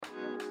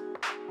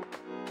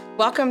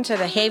Welcome to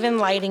the Haven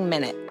Lighting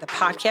Minute, the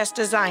podcast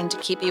designed to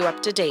keep you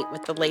up to date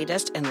with the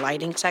latest in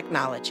lighting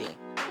technology.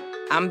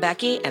 I'm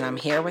Becky, and I'm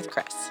here with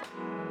Chris.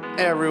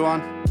 Hey,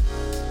 everyone.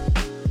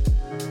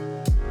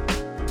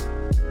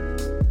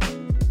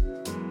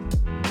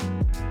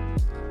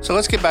 So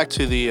let's get back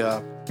to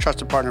the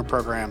Trusted Partner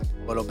Program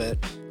a little bit.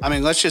 I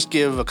mean, let's just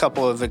give a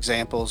couple of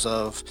examples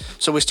of,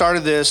 so we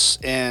started this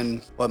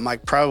in,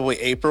 Mike, probably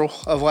April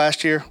of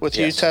last year with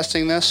you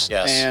testing this.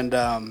 Yes.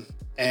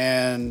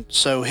 And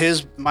so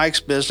Mike's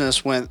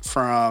business went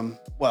from,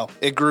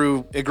 it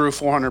grew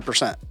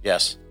 400%.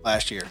 Yes.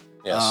 Last year.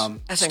 Yes.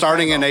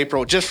 Starting in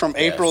April, just from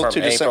April to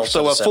December.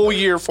 So a full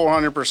year,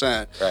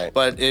 400%. Right.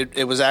 But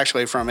it was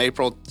actually from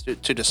April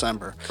to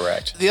December.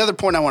 Correct. The other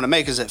point I want to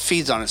make is it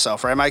feeds on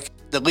itself, right, Mike?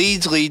 The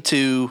leads lead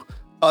to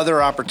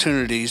other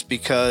opportunities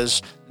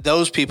because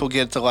those people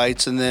get the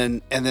lights and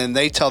then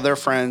they tell their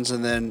friends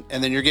and then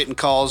you're getting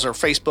calls or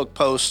Facebook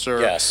posts or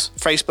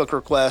Facebook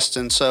requests.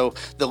 And so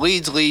the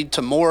leads lead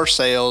to more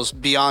sales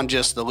beyond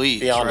just the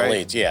leads. Beyond the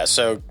leads, yeah.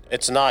 So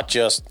it's not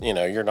just,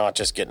 you're not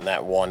just getting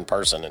that one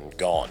person and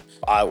gone.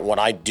 When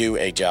I do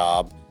a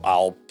job,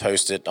 I'll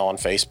post it on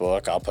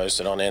Facebook, I'll post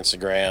it on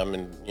Instagram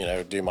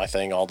and, do my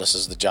thing. This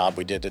is the job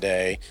we did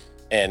today.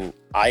 And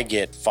I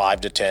get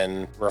 5 to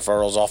 10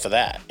 referrals off of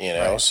that,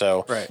 Right.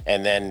 So, right.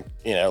 And then,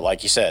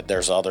 like you said,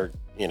 there's other,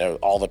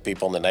 all the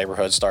people in the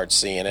neighborhood start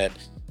seeing it.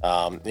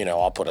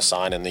 I'll put a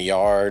sign in the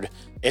yard.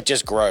 It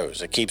just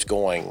grows. It keeps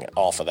going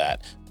off of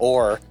that.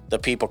 Or the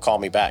people call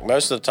me back.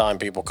 Most of the time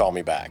people call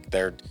me back.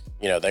 They're,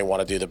 they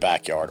want to do the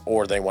backyard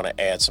or they want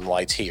to add some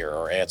lights here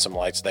or add some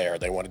lights there.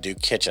 They want to do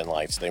kitchen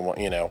lights. They want,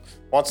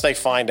 once they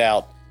find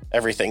out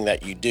everything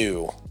that you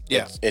do,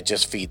 it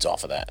just feeds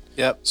off of that.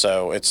 Yep.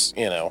 So it's,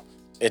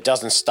 it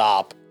doesn't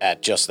stop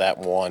at just that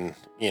one,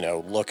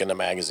 look in the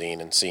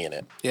magazine and seeing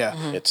it. Yeah.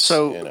 Mm-hmm. It's,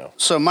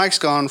 So Mike's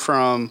gone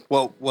from,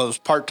 was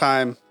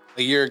part-time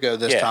a year ago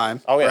this time,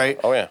 oh, yeah. right?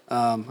 Oh,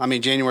 yeah.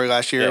 January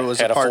last year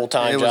was had a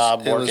full-time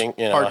job working,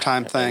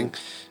 part-time thing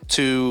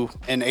to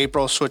in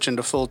April switching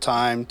to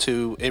full-time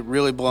to it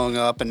really blowing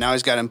up. And now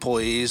he's got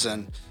employees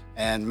and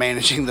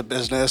managing the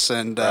business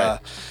and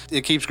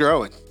it keeps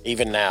growing.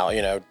 Even now,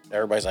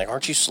 everybody's like,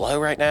 aren't you slow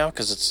right now?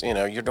 Because it's,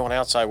 you're doing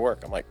outside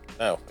work. I'm like,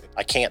 no,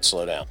 I can't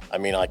slow down. I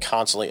mean, I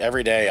constantly,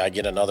 every day I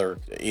get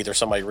either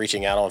somebody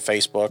reaching out on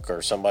Facebook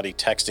or somebody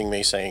texting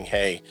me saying,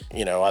 hey,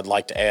 I'd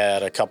like to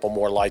add a couple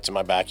more lights in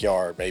my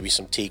backyard, maybe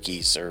some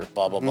tikis or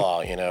blah, blah,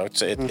 blah.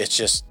 It's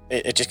just,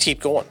 it just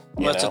keep going.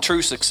 Well, that's a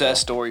true success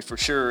story for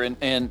sure.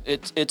 And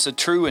it's a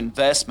true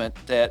investment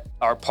that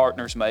our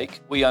partners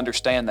make. We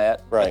understand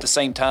that. Right. At the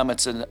same time,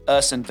 it's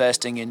us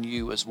investing in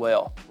you as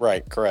well.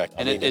 Right. Correct.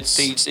 And it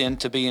feeds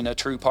into being a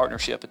true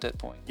partnership at that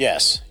point.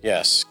 Yes.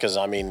 Because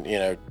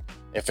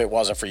if it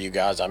wasn't for you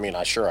guys, I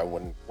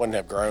wouldn't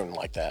have grown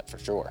like that for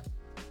sure.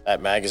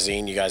 That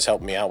magazine, you guys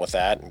helped me out with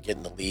that and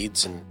getting the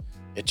leads, and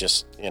it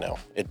just,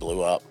 it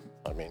blew up.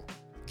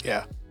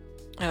 Yeah.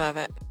 I love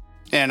it.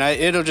 And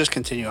it'll just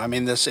continue.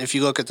 If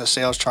you look at the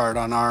sales chart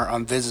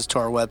on visits to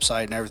our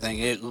website and everything,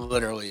 it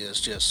literally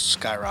is just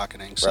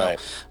skyrocketing. So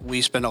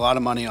we spend a lot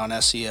of money on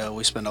SEO.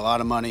 We spend a lot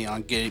of money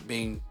on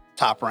being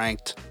top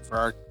ranked for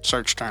our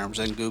search terms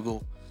in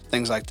Google,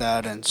 things like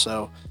that. And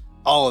so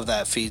all of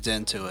that feeds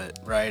into it,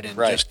 right? And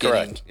just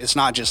getting, it's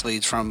not just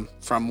leads from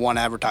one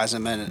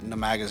advertisement in the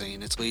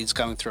magazine. It's leads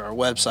coming through our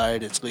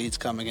website. It's leads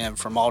coming in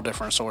from all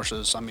different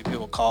sources.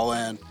 People call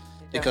in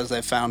because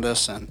they found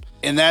us, and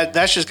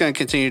that's just going to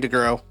continue to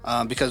grow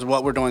because of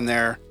what we're doing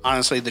there.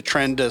 Honestly, the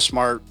trend to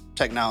smart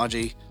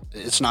technology,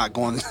 it's not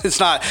going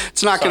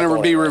to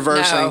be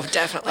reversing. No,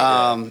 definitely.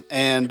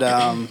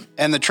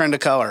 And the trend of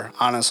color,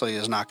 honestly,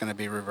 is not going to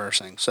be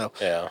reversing. So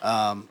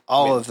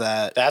of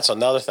that. That's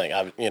another thing.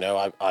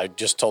 I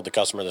just told the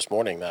customer this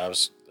morning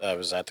that I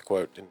was at the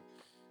quote,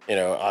 and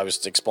I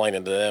was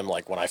explaining to them,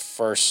 like, when I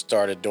first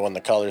started doing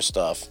the color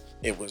stuff,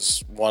 it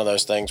was one of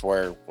those things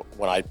where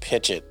when I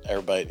pitch it,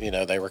 everybody,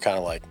 they were kind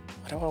of like,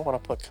 why do I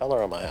want to put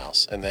color on my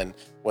house? And then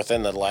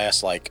within the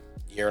last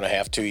year and a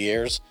half, 2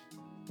 years,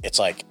 it's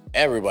like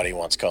everybody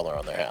wants color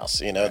on their house.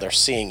 They're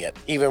seeing it.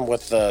 Even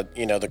with the,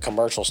 the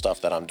commercial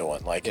stuff that I'm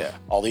doing,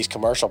 all these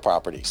commercial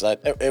properties.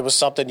 That it was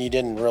something you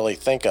didn't really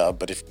think of,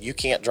 but if you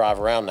can't drive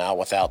around now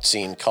without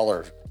seeing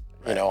color,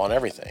 on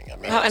everything.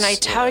 And I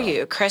tell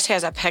you, Chris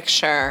has a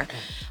picture.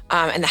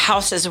 And the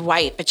house is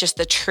white, but just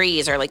the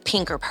trees are like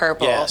pink or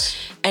purple. Yes.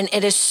 And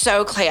it is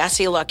so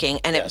classy looking,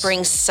 and it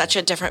brings such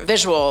a different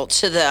visual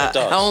to the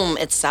home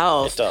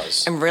itself. It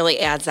does. And really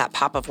adds that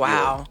pop of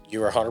wow.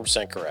 You're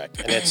 100% correct.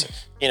 And it's,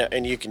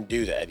 and you can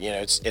do that.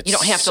 It's you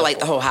don't have to light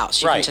the whole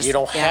house. You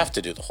don't have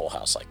to do the whole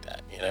house like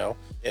that,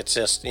 It's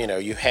just,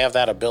 you have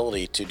that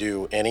ability to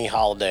do any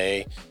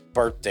holiday,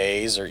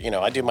 birthdays, or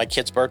I do my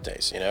kids'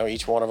 birthdays.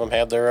 Each one of them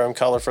have their own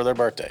color for their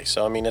birthday.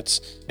 So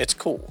it's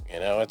cool.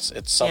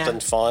 It's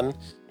something fun.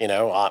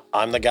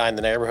 I'm the guy in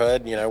the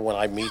neighborhood. When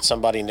I meet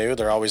somebody new,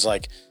 they're always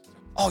like,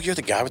 "Oh, you're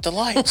the guy with the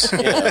lights."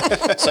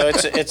 So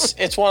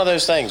it's one of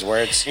those things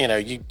where it's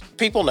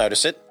people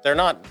notice it. They're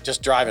not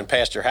just driving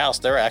past your house.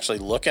 They're actually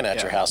looking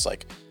at your house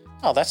like,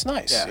 oh, that's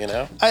nice, Yeah. you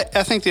know?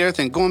 I think the other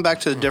thing, going back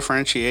to the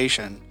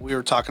differentiation, we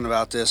were talking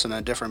about this in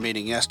a different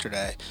meeting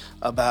yesterday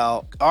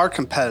about our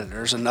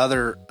competitors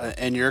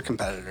and your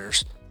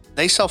competitors.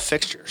 They sell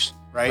fixtures,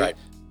 right?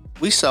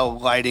 We sell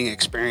lighting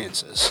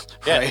experiences,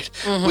 Yeah. right?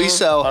 We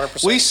sell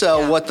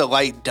 100%. what the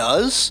light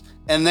does,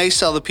 and they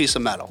sell the piece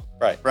of metal.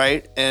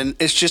 Right. And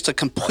it's just a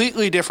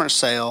completely different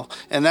sale.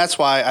 And that's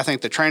why I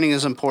think the training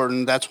is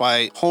important. That's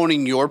why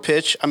honing your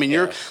pitch. I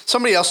mean,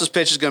 somebody else's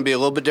pitch is going to be a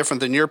little bit different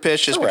than your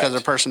pitch just because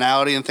of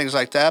personality and things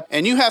like that.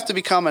 And you have to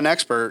become an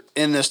expert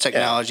in this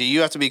technology.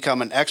 You have to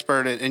become an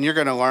expert, and you're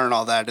going to learn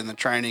all that in the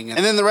training.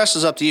 And then the rest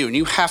is up to you. And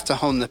you have to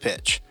hone the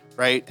pitch.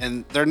 Right.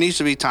 And there needs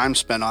to be time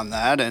spent on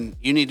that. And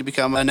you need to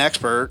become an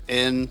expert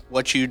in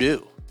what you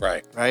do.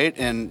 Right. Right.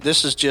 And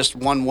this is just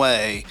one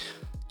way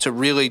to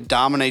really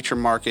dominate your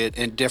market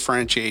and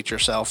differentiate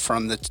yourself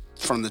from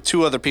the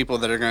two other people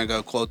that are going to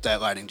go quote that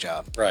lighting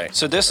job. Right.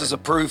 So this is a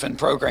proven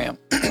program,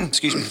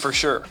 excuse me, for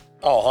sure.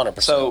 Oh,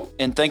 100%. So,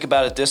 and think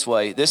about it this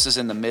way. This is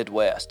in the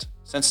Midwest.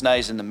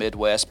 Cincinnati's in the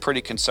Midwest,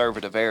 pretty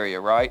conservative area,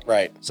 right?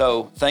 Right.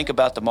 So think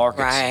about the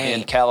markets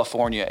in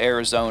California,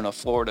 Arizona,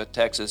 Florida,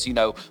 Texas,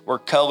 where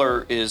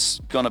color is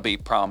going to be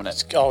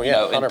prominent. Oh,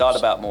 yeah, and 100%. thought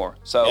about more.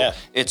 So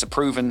it's a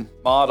proven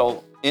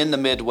model in the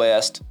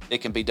Midwest. It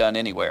can be done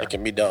anywhere. It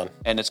can be done.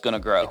 And it's going to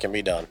grow. It can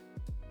be done.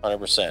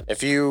 100%.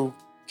 If you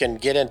can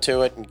get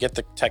into it and get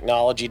the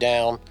technology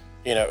down,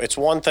 it's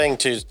one thing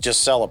to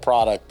just sell a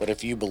product, but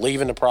if you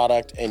believe in the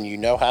product and you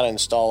know how to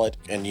install it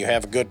and you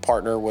have a good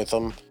partner with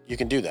them, you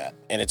can do that.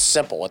 And it's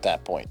simple at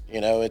that point.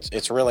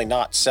 It's really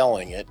not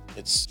selling it.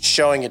 It's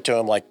showing it to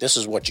them like, this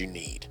is what you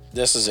need.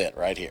 This is it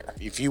right here.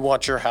 If you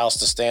want your house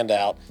to stand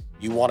out,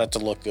 you want it to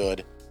look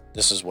good,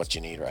 this is what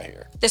you need right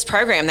here. This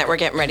program that we're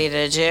getting ready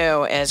to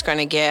do is going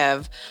to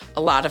give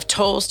a lot of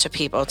tools to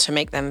people to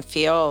make them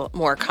feel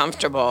more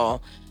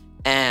comfortable.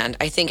 And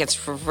I think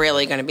it's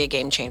really going to be a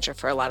game changer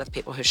for a lot of the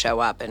people who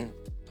show up and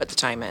put the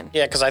time in.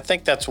 Yeah, because I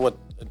think that's what,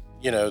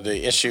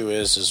 the issue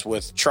is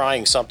with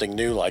trying something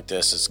new like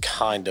this is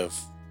kind of,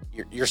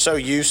 you're so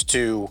used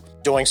to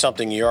doing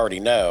something you already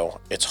know,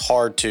 it's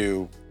hard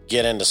to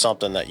get into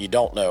something that you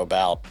don't know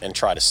about and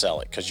try to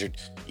sell it because you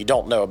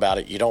don't know about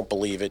it, you don't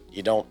believe it,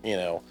 you don't,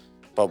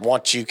 but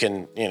once you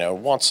can,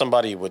 once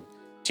somebody would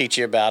teach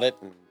you about it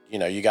and,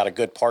 you got a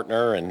good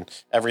partner and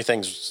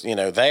everything's,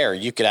 there,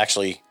 you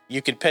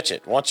could pitch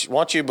it.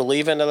 Once you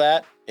believe into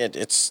that,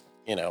 it's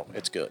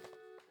good.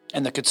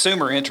 And the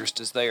consumer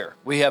interest is there.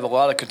 We have a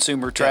lot of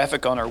consumer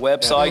traffic on our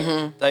website.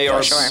 Mm-hmm. They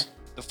are,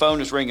 the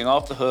phone is ringing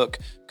off the hook.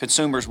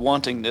 Consumers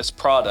wanting this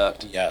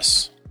product.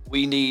 Yes.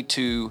 We need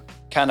to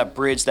kind of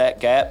bridge that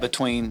gap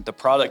between the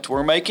product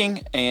we're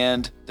making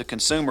and the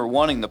consumer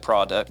wanting the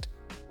product.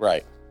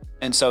 Right.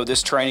 And so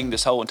this training,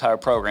 this whole entire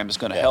program is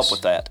going to help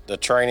with that. The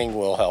training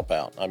will help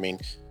out. I mean,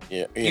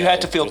 you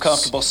have to feel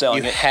comfortable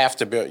selling it.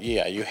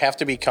 You have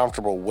to be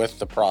comfortable with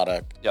the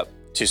product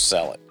to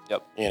sell it.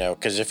 Yep.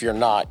 Because if you're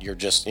not, you're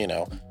just,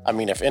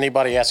 if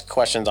anybody asks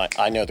questions,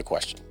 I know the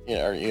question,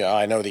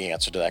 I know the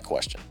answer to that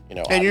question,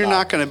 And you're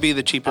not going to be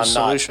the cheapest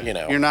solution.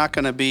 You're not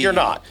going to be. You're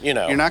not, You're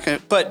not going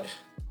to, but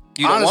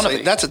you don't want to honestly,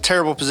 be. that's a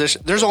terrible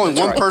position. There's only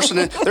one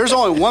person. There's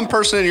only one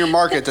person in your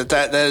market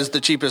that is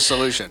the cheapest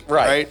solution.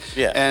 Right.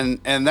 Yeah.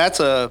 And that's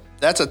a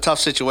tough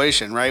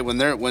situation, right?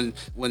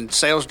 When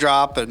sales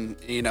drop and,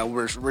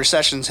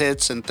 recessions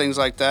hits and things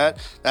like that,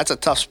 that's a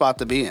tough spot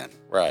to be in.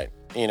 Right.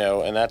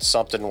 And that's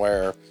something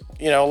where,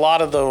 a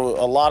lot of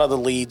the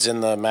leads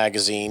in the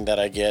magazine that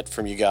I get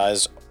from you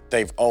guys,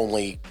 they've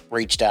only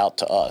reached out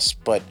to us,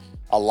 but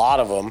a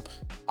lot of them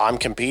I'm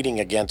competing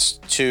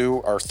against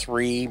 2 or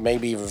 3,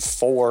 maybe even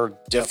 4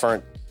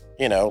 different,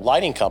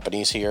 lighting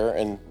companies here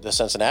in the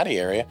Cincinnati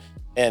area.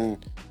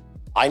 And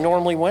I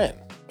normally win.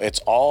 It's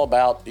all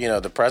about,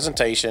 the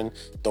presentation,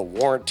 the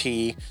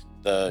warranty,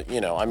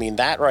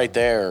 that right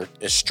there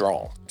is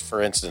strong.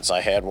 For instance,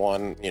 I had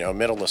one,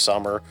 middle of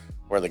summer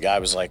where the guy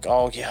was like,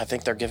 oh yeah, I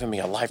think they're giving me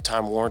a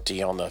lifetime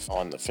warranty on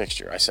the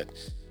fixture. I said,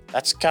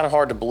 that's kind of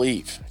hard to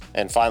believe.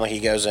 And finally he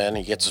goes in,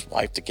 he gets his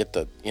wife to get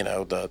the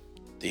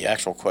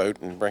actual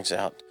quote and brings it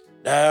out.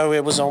 No,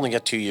 it was only a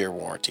 2-year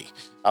warranty.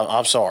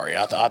 I'm sorry.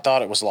 I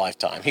thought it was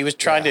lifetime. He was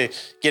trying to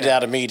get it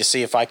out of me to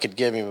see if I could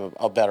give him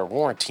a better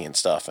warranty and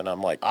stuff. And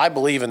I'm like, I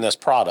believe in this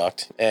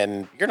product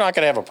and you're not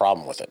going to have a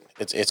problem with it.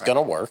 It's going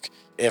to work.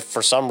 If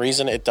for some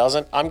reason it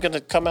doesn't, I'm going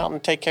to come out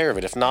and take care of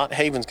it. If not,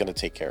 Haven's going to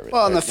take care of it.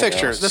 Well, and the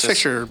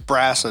fixture,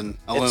 brass and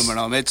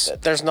aluminum,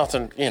 there's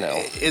nothing,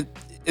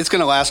 It's going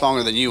to last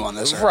longer than you on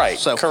this earth. Right.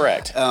 So,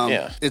 correct.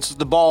 It's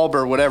the bulb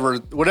or whatever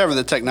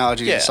the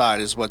technology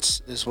inside is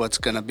what's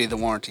going to be the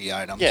warranty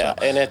item. Yeah.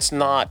 So. And it's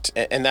not,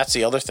 and that's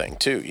the other thing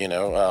too,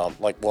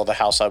 the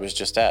house I was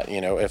just at,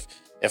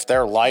 if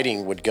their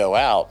lighting would go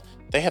out,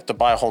 they have to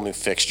buy a whole new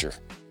fixture.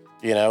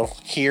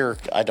 Here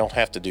I don't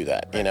have to do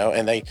that,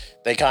 and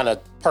they kind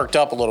of perked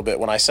up a little bit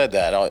when I said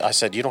that. I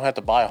said, you don't have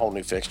to buy a whole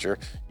new fixture.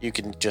 You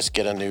can just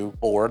get a new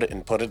board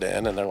and put it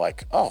in. And they're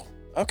like, oh,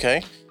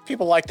 okay.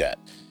 People like that.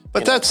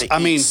 But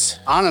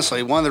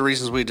honestly, one of the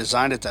reasons we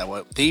designed it that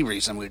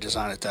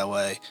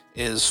way,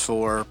 is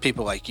for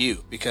people like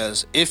you.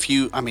 Because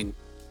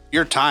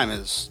your time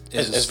is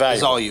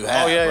all you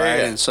have, right?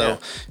 Yeah. And so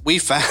we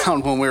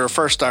found when we were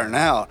first starting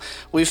out,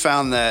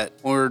 that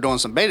when we were doing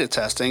some beta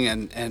testing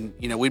and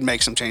we'd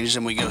make some changes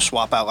and we go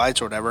swap out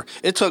lights or whatever,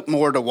 it took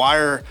more to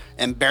wire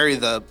and bury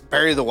the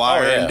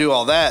wire and do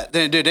all that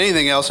than it did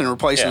anything else in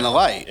replacing the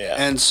light. Yeah.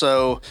 And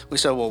so we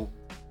said, well,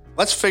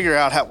 let's figure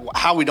out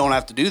how we don't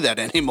have to do that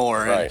anymore.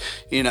 Right.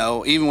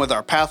 And, even with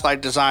our path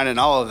light design and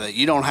all of it,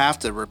 you don't have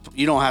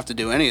to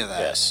do any of that.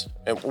 Yes.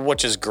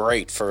 Which is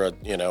great for an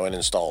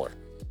installer.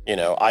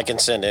 I can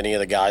send any of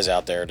the guys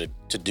out there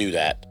to do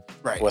that.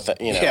 Right.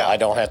 I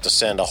don't have to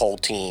send a whole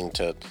team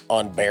to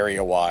unbury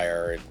a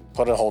wire and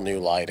put a whole new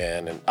light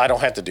in, and I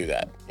don't have to do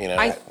that.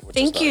 I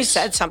think you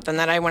said something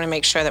that I want to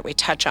make sure that we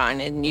touch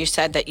on, and you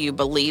said that you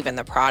believe in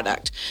the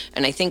product.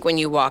 And I think when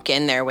you walk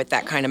in there with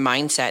that kind of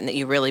mindset and that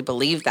you really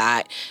believe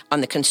that, on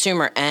the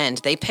consumer end,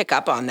 they pick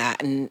up on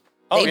that and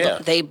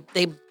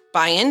they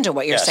buy into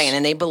what you're saying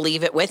and they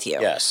believe it with you.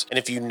 Yes. And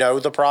if you know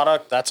the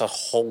product, that's a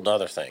whole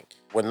nother thing.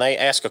 When they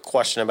ask a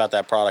question about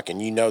that product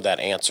and you know that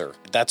answer,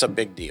 that's a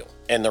big deal.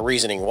 And the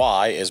reasoning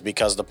why is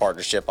because of the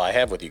partnership I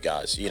have with you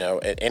guys.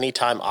 At any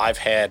time I've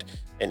had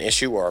an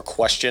issue or a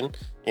question,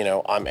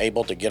 I'm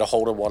able to get a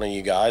hold of one of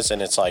you guys,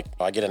 and it's like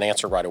I get an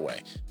answer right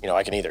away.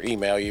 I can either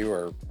email you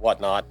or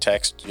whatnot,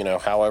 text,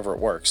 however it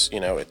works.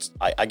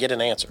 I get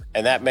an answer.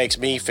 And that makes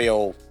me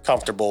feel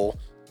comfortable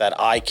that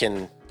I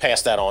can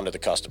pass that on to the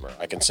customer.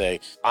 I can say,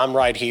 I'm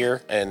right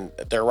here and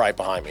they're right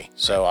behind me.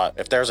 So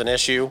if there's an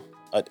issue,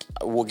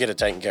 we'll get it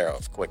taken care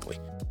of quickly.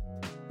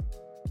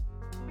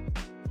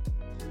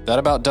 That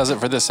about does it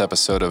for this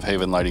episode of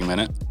Haven Lighting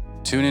Minute.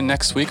 Tune in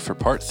next week for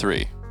part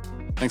 3.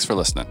 Thanks for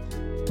listening.